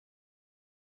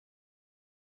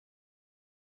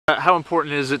How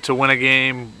important is it to win a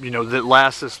game, that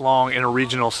lasts this long in a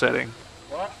regional setting?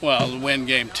 Well, to win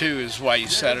game 2 is why you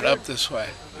set it up this way.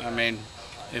 I mean,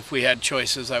 if we had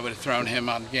choices, I would have thrown him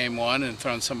on game 1 and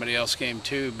thrown somebody else game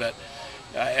 2. But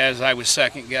as I was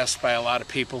second guessed by a lot of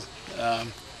people,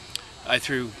 I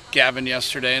threw Gavin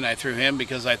yesterday and I threw him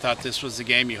because I thought this was the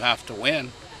game you have to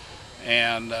win.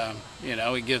 And,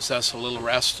 it gives us a little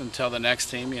rest until the next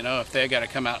team. If they got to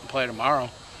come out and play tomorrow,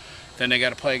 then they got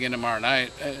to play again tomorrow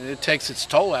night. It takes its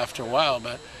toll after a while,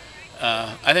 but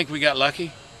I think we got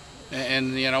lucky.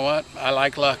 And you know what? I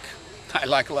like luck. I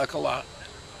like luck a lot.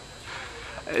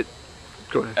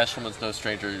 Go ahead. Eshelman's no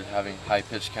stranger to having high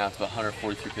pitch counts, but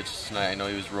 143 pitches tonight. I know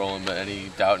he was rolling, but any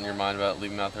doubt in your mind about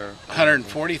leaving him out there?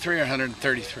 143 or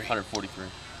 133? 143.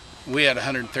 We had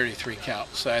 133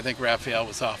 counts, so I think Raphael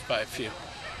was off by a few.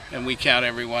 And we count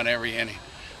everyone every inning.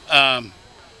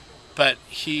 But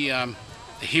he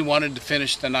wanted to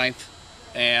finish the 9th,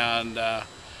 and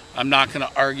I'm not going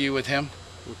to argue with him.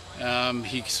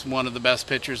 He's one of the best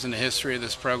pitchers in the history of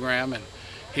this program, and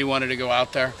he wanted to go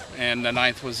out there, and the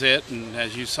 9th was it. And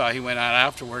as you saw, he went out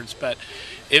afterwards. But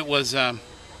it was,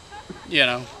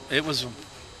 it was a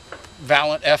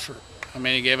valiant effort. I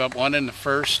mean, he gave up 1 in the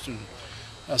first and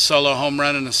a solo home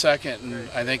run in the second, and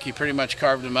I think he pretty much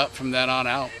carved him up from then on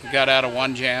out. He got out of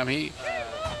 1 jam.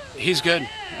 He's good.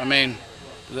 I mean,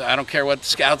 I don't care what the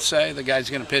scouts say. The guy's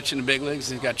going to pitch in the big leagues.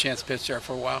 He's got a chance to pitch there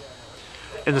for a while.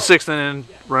 In the 6th inning,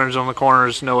 runners on the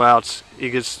corners, no outs.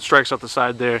 He strikes out the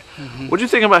side there. What do you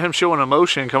think about him showing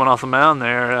emotion coming off the mound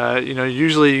there?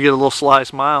 Usually you get a little sly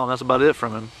smile, and that's about it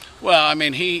from him. Well, I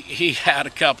mean, he had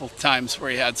a couple times where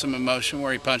he had some emotion,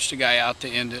 where he punched a guy out to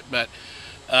end it. But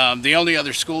the only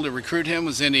other school to recruit him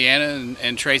was Indiana,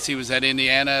 and Tracy was at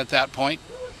Indiana at that point.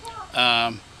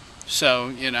 So,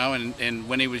 and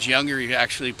when he was younger, he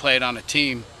actually played on a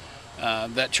team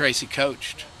that Tracy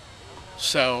coached.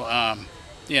 So,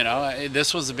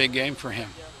 this was a big game for him.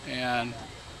 And,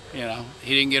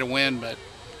 he didn't get a win, but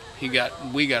we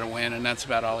got a win, and that's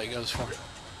about all he goes for.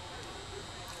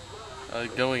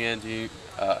 Going in,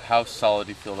 how solid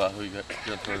do you feel about who you're going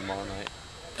to throw tomorrow night?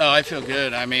 Oh, I feel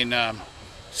good. I mean,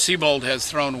 Seabold has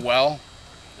thrown well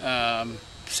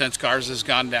since Garza's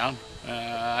gone down.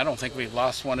 I don't think we've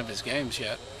lost one of his games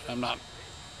yet. I'm not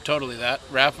totally that.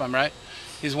 Raph, I'm right.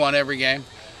 He's won every game.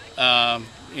 A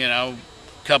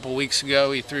couple weeks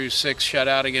ago he threw 6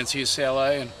 shutout against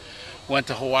UCLA and went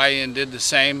to Hawaii and did the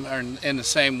same in the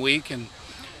same week. And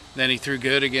then he threw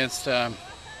good against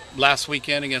last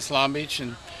weekend against Long Beach.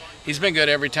 And he's been good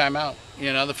every time out.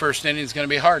 The first inning is going to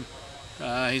be hard.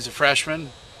 He's a freshman.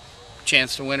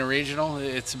 Chance to win a regional.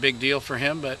 It's a big deal for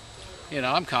him, but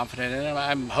I'm confident in him.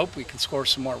 I hope we can score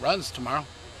some more runs tomorrow.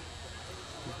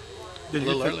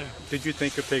 Did you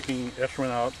think of taking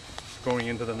Eshelman out going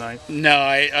into the 9th? No,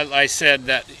 I said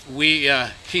that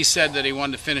he said that he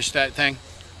wanted to finish that thing.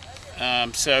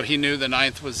 So he knew the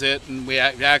 9th was it, and we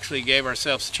actually gave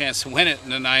ourselves a chance to win it in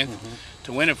the 9th,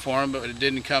 to win it for him, but it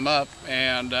didn't come up.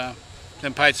 And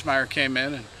then Peitzmeyer came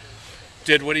in and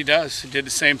did what he does. He did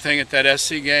the same thing at that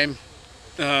SC game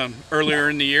earlier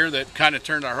in the year that kind of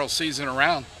turned our whole season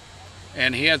around.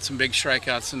 And he had some big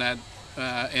strikeouts in that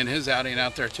in his outing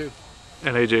out there too.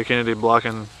 And A.J. Kennedy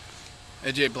blocking.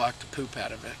 A.J. blocked the poop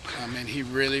out of it. I mean, he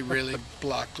really, really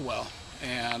blocked well.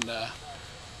 And,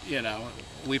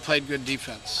 we played good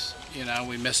defense.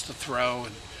 We missed the throw,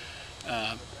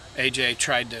 and A.J.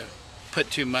 tried to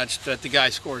put too much, but the guy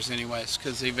scores anyways,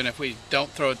 because even if we don't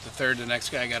throw it to third, the next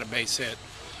guy got a base hit.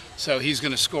 So he's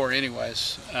going to score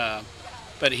anyways.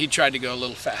 But he tried to go a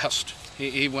little fast.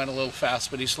 He went a little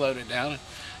fast, but he slowed it down.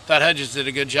 Thought Hedges did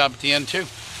a good job at the end too.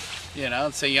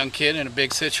 It's a young kid in a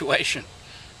big situation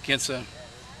against a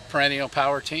perennial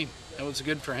power team. It was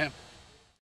good for him.